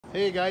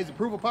Hey guys,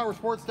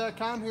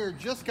 ApprovalPowersports.com here.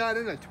 Just got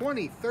in a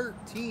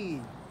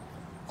 2013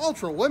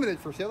 Ultra Limited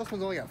for sale. This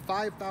one's only got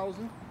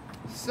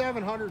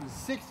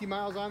 5,760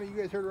 miles on it. You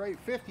guys heard it right,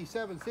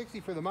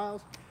 5,760 for the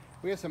miles.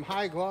 We have some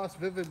high gloss,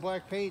 vivid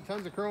black paint,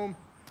 tons of chrome,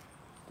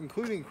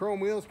 including chrome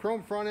wheels,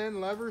 chrome front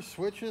end, levers,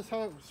 switch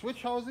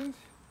housings.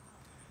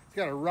 It's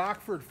got a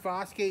Rockford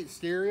Fosgate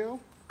stereo,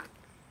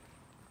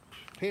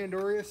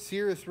 Pandora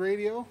Sirius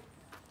radio,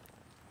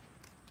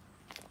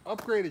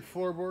 upgraded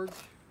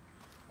floorboards,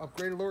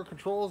 upgraded lower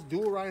controls,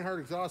 dual Reinhardt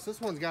exhaust. This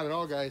one's got it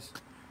all, guys.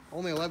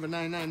 Only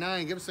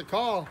 $11,999. Give us a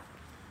call.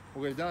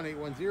 We'll get it done.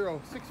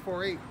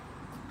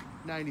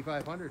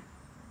 810-648-9500.